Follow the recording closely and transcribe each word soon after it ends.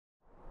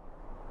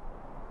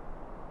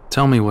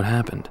Tell me what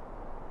happened.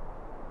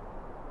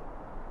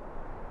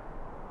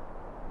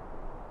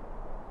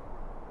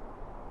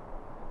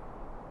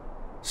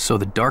 So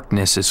the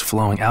darkness is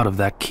flowing out of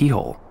that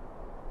keyhole.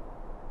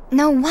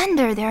 No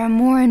wonder there are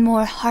more and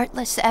more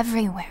Heartless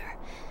everywhere.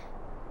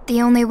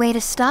 The only way to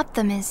stop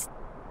them is...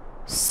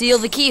 seal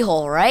the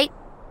keyhole, right?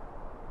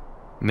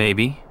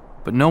 Maybe,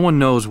 but no one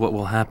knows what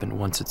will happen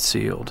once it's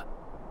sealed.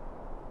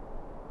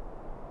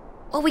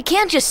 Well, we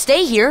can't just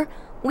stay here.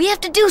 We have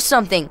to do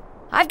something.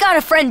 I've got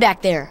a friend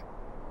back there.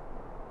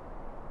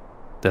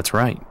 That's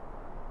right.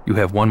 You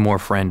have one more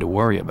friend to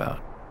worry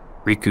about.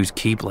 Riku's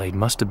Keyblade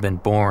must have been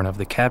born of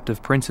the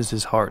captive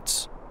princess's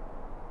hearts.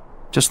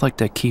 Just like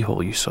that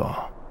keyhole you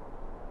saw.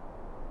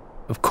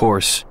 Of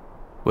course,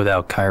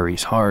 without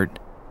Kairi's heart,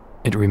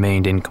 it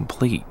remained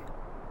incomplete.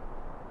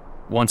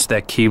 Once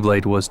that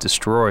Keyblade was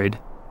destroyed,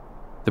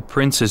 the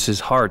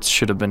princess's hearts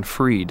should have been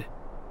freed.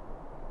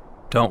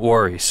 Don't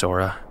worry,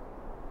 Sora.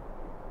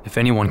 If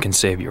anyone can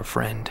save your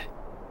friend,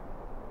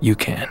 you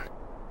can.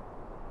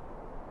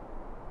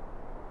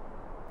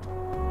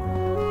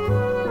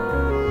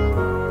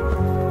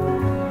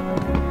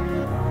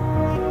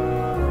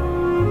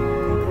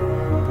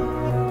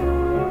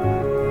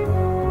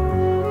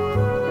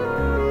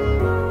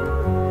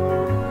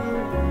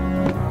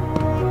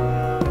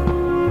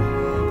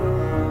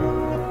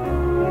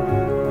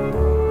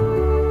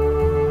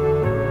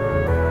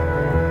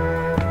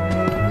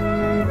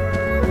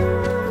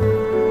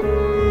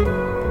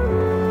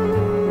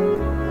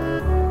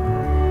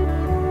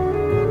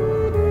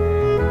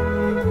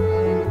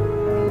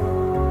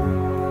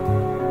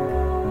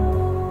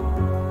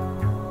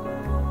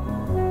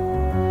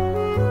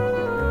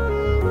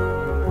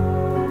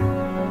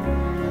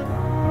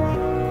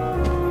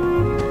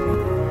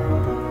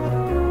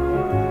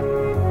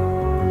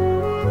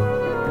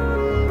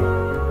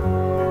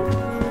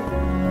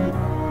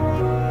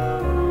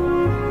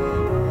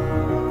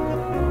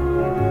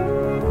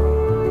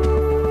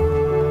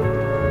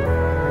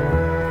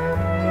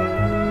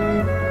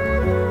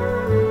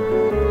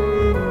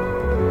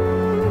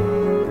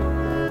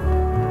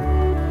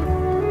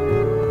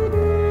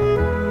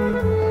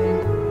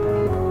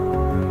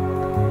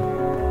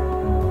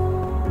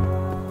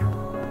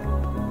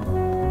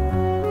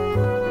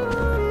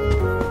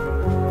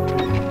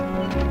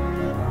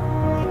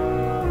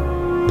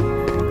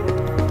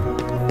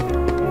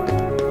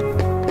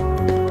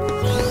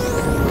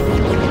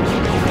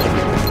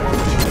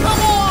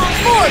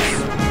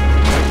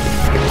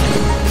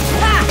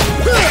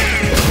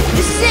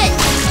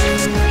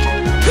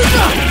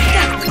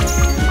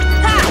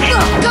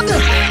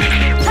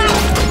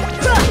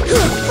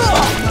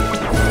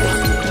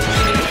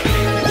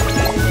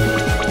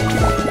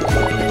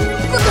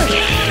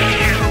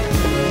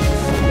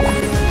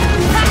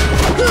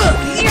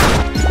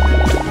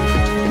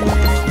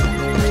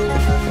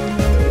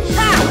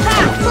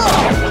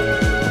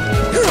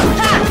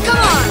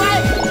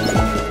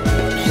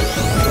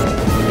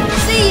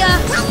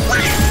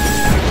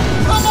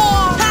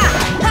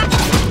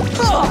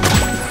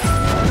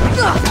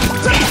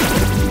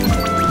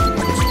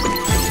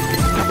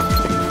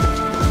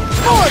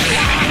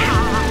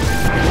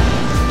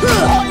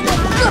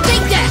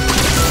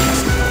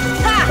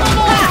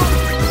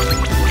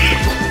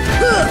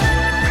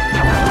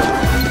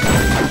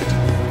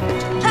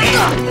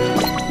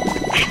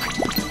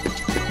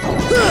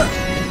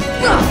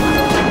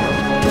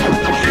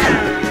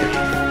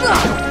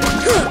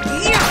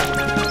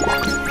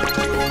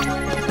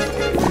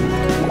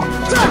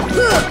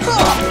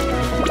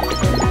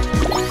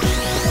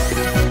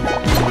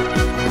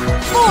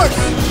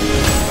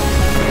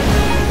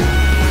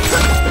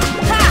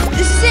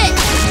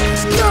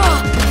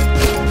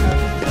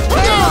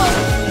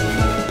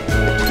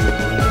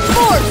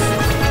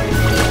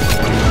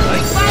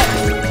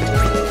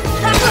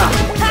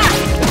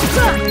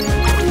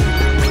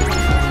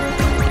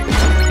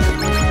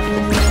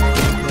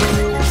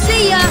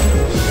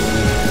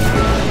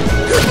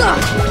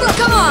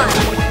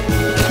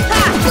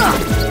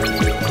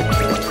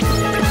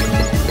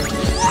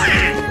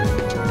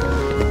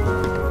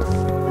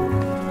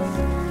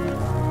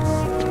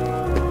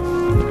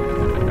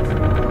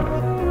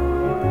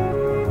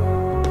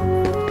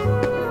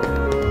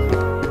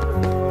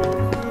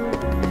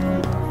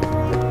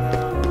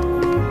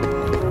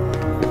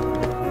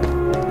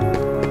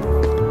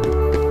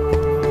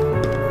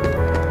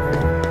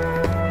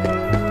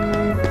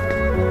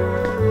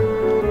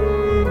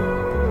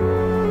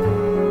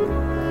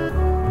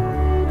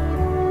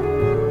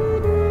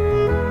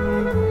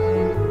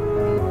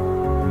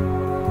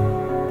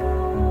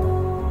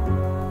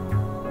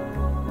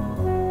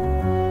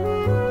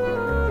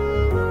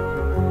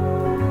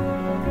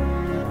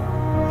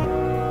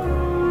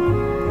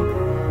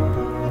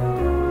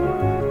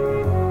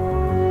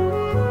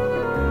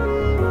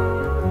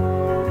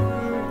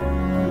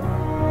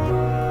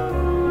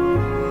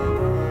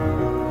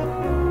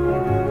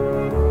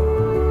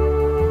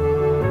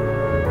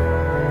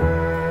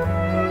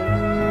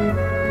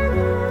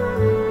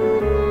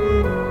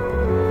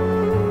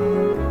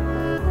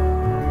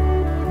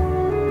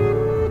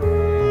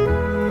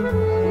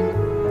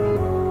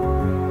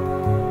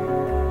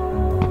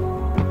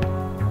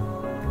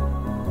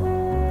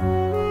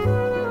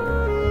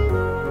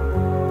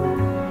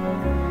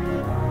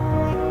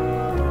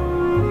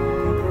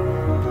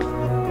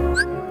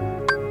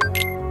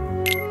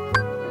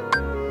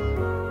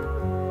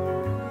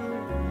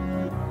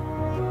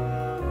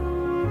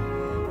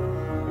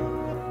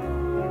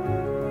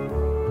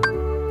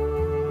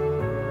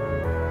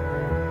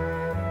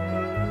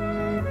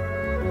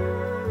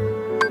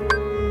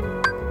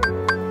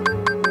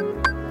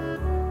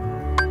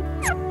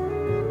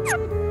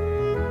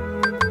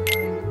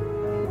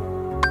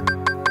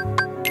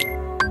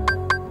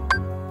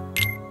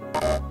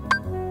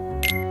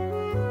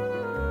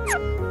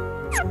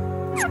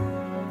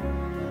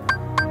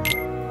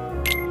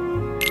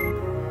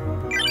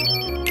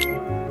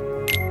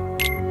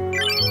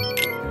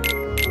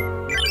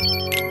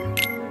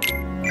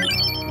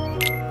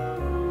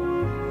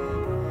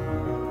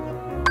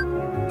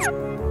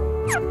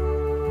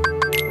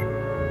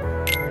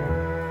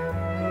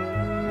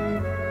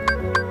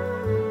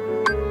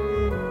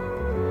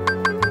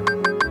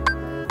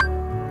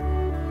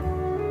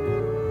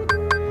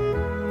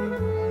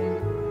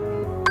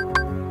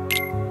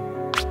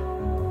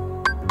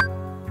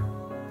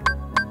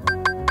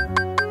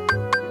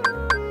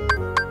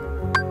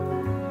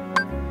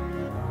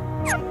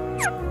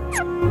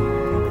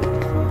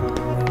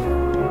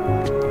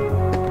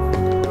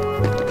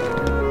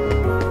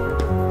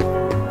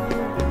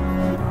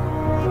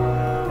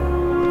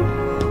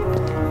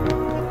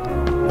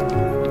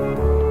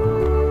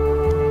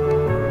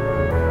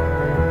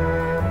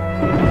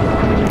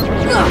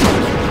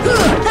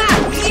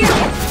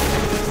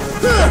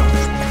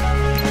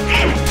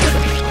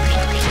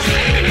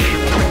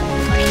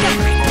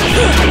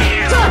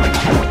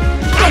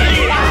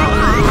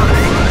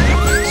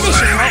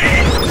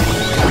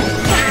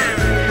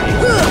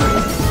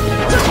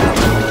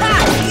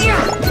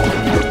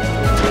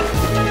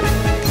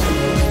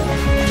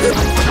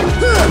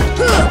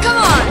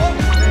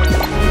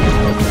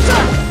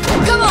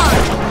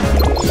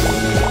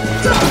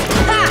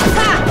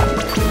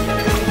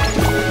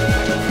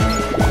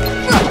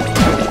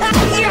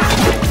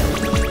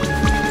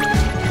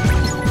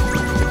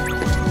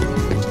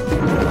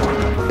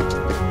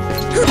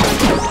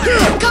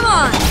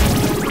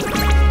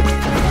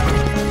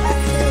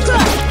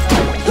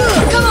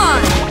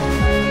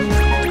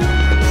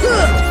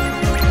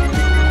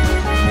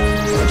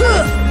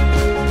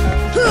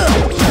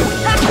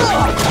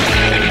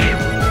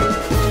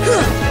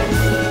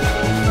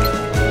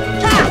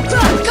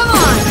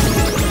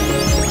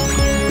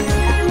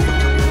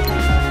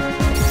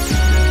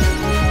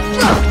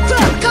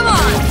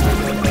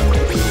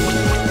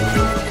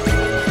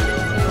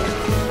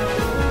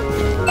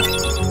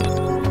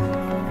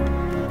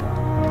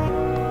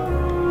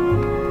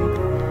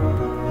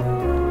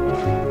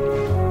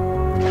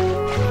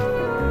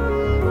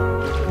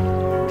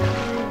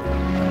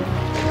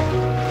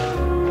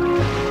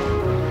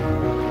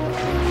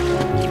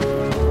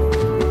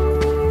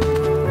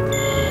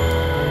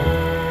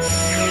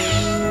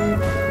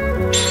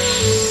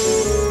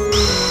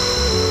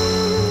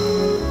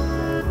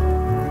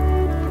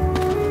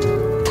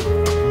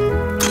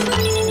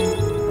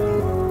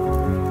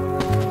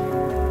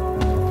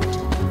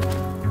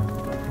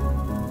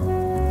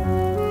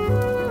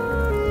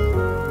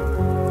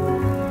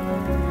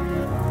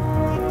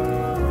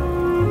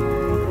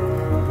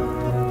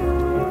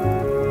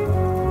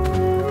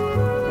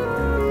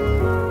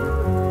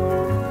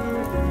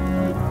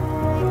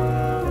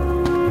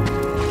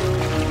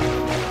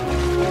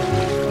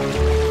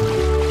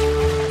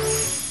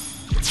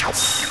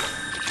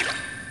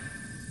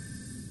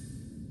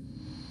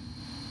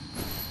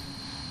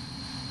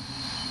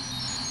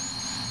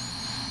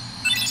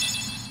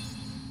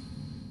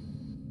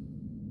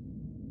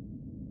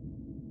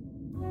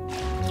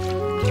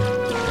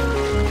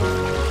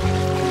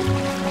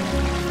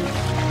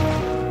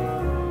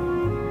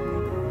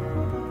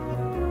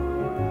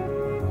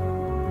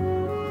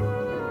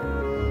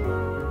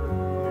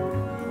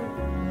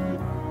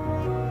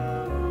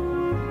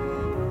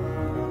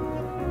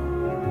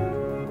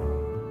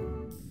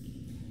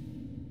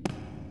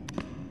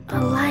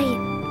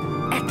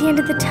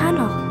 of the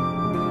tunnel.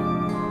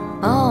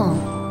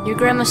 Oh, your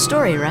grandma's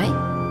story, right?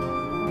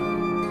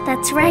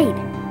 That's right.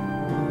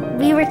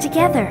 We were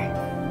together.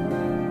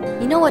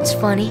 You know what's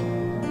funny?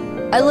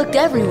 I looked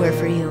everywhere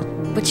for you,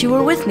 but you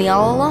were with me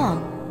all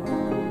along.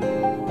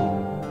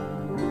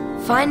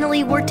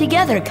 Finally, we're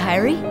together,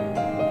 Kairi.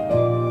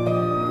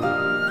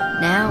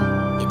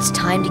 Now, it's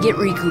time to get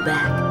Riku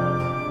back.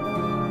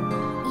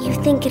 You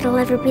think it'll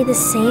ever be the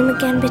same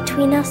again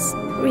between us?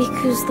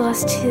 Riku's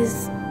lost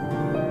his...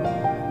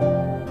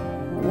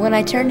 When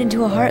I turned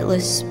into a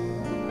Heartless,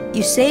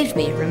 you saved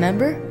me,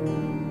 remember?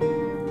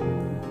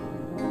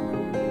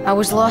 I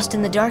was lost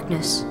in the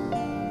darkness.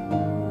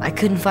 I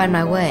couldn't find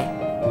my way.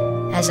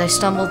 As I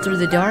stumbled through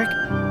the dark,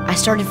 I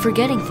started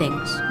forgetting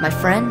things. My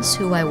friends,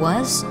 who I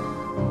was.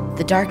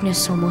 The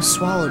darkness almost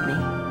swallowed me.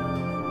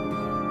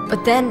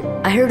 But then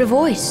I heard a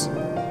voice.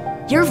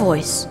 Your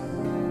voice.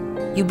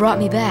 You brought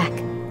me back.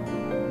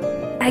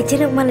 I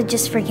didn't want to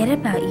just forget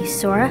about you,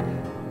 Sora.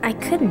 I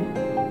couldn't.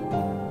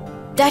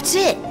 That's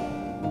it.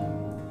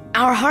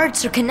 Our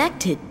hearts are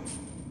connected.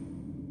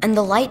 And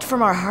the light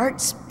from our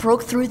hearts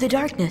broke through the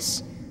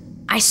darkness.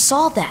 I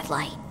saw that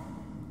light.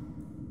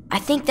 I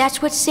think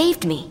that's what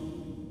saved me.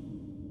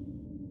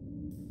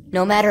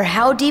 No matter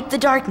how deep the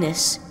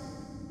darkness,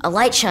 a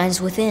light shines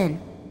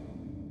within.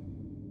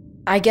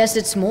 I guess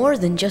it's more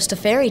than just a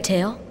fairy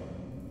tale.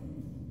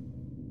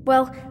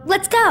 Well,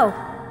 let's go!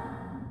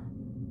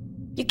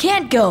 You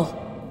can't go.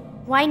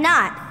 Why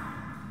not?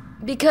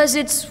 Because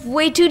it's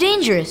way too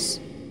dangerous.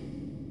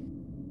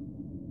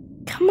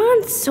 Come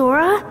on,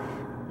 Sora.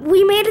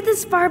 We made it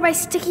this far by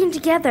sticking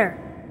together.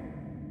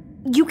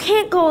 You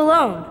can't go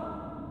alone.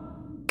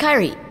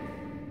 Kairi,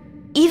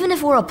 even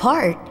if we're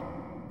apart,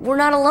 we're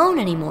not alone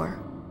anymore,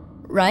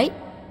 right?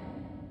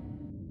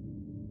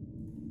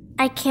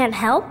 I can't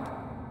help?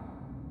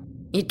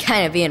 You'd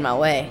kind of be in my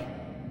way.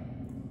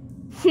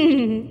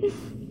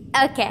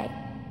 Okay.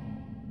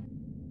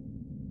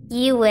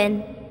 You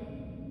win.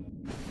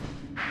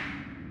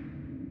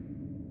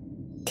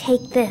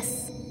 Take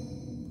this.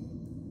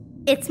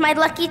 It's my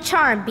lucky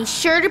charm. Be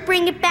sure to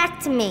bring it back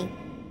to me.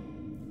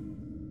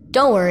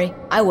 Don't worry,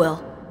 I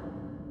will.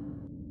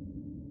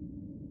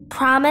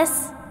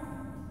 Promise?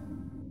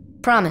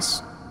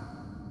 Promise.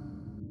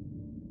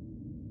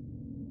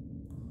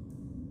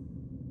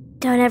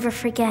 Don't ever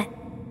forget.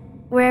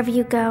 Wherever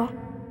you go,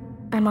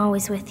 I'm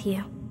always with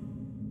you.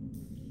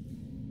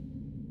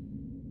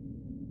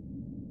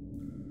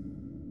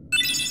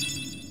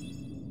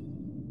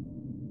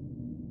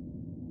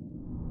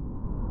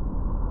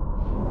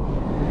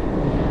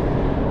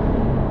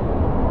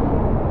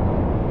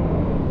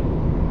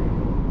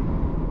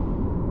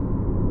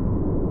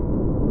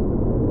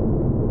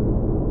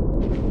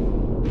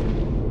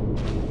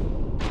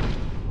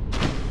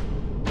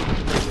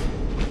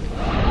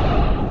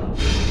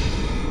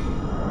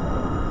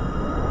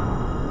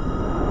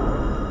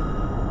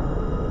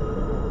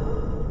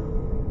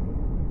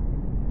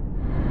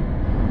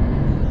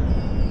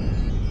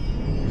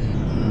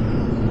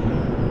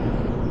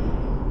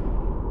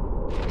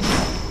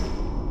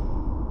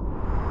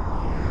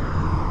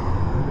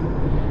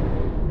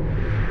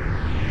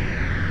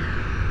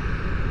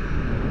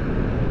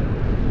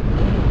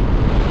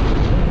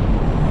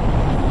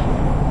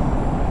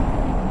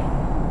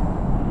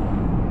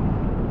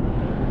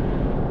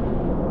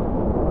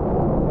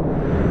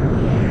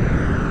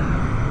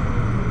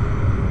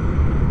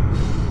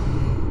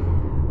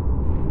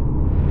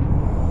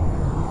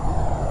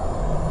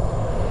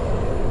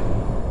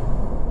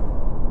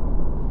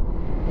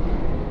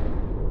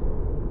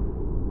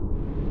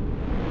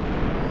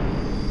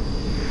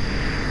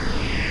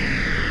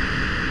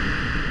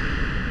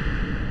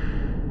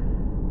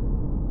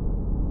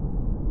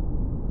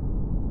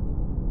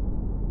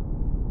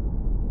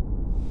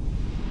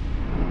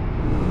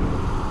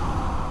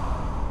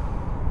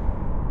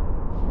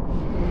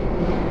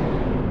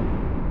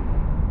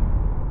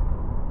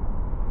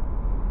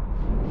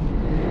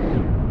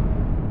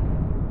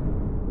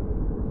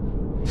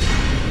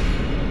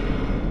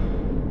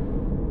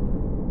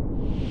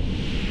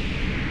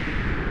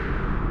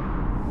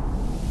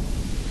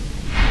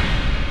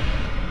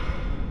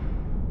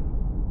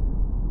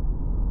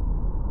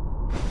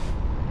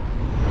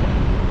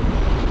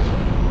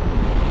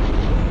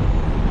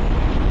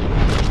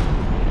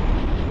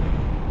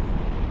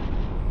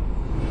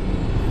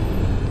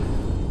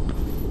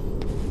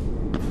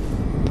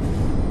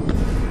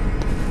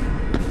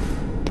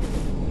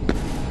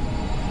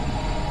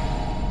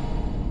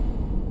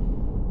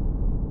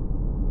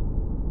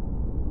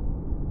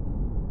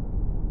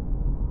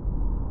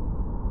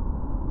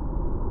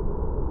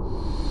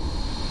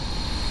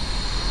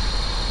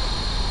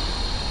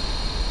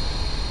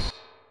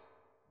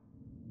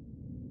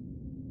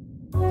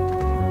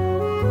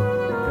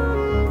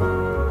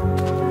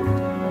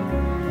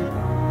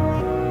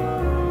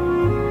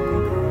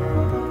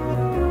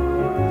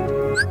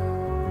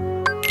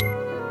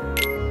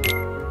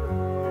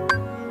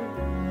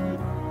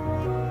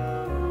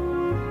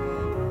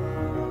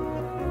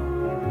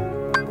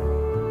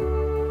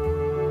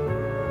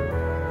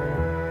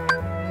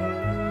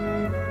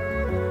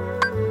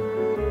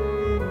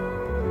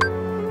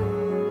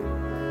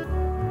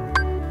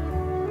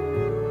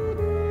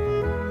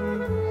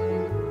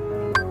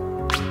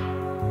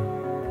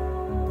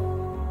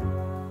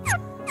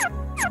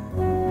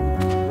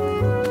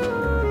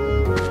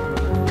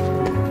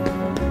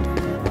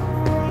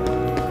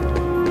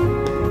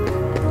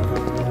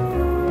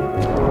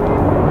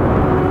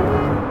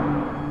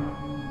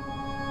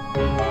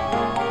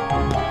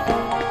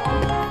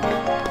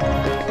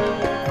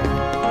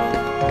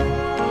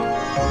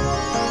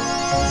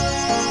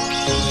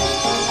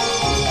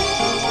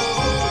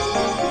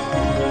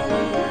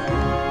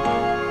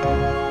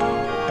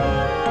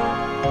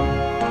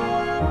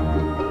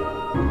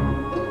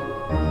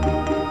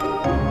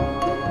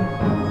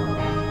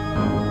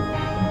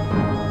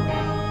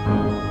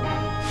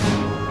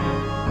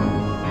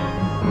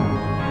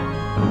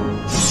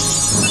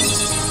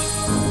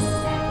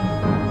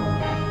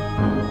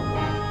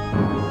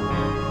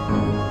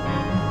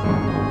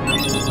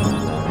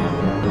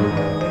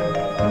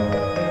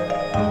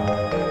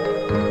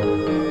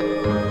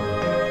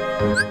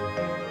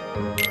 See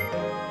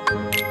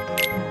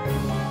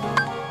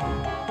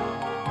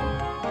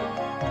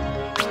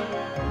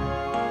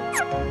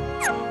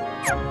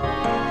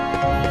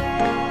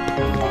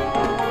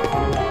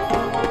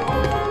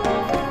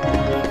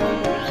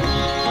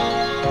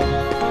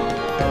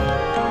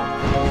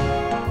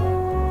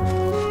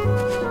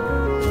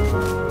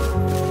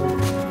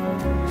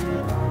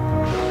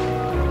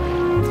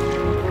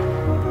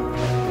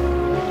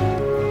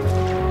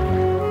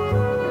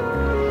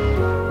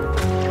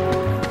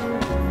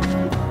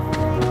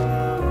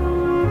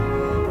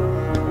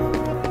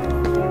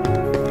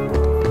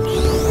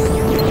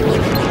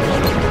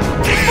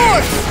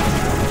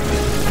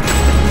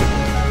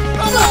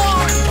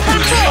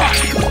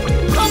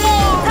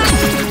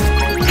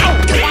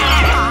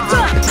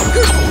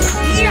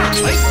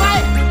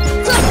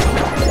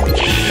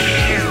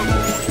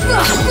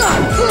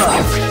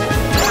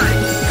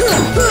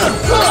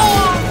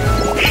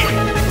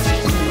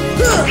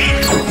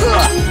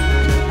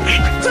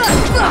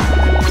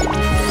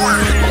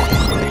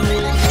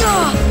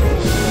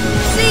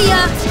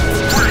ya!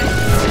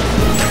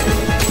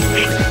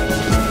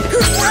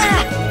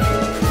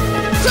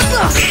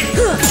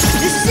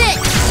 This is it!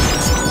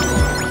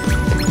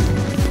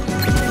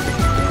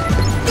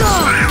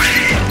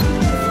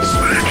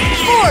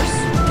 Force!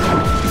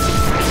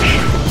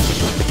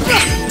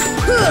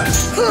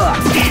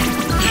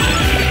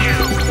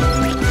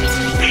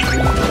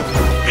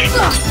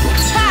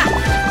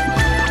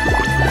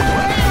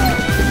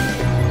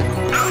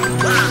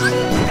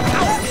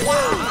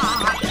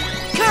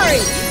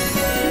 Curry!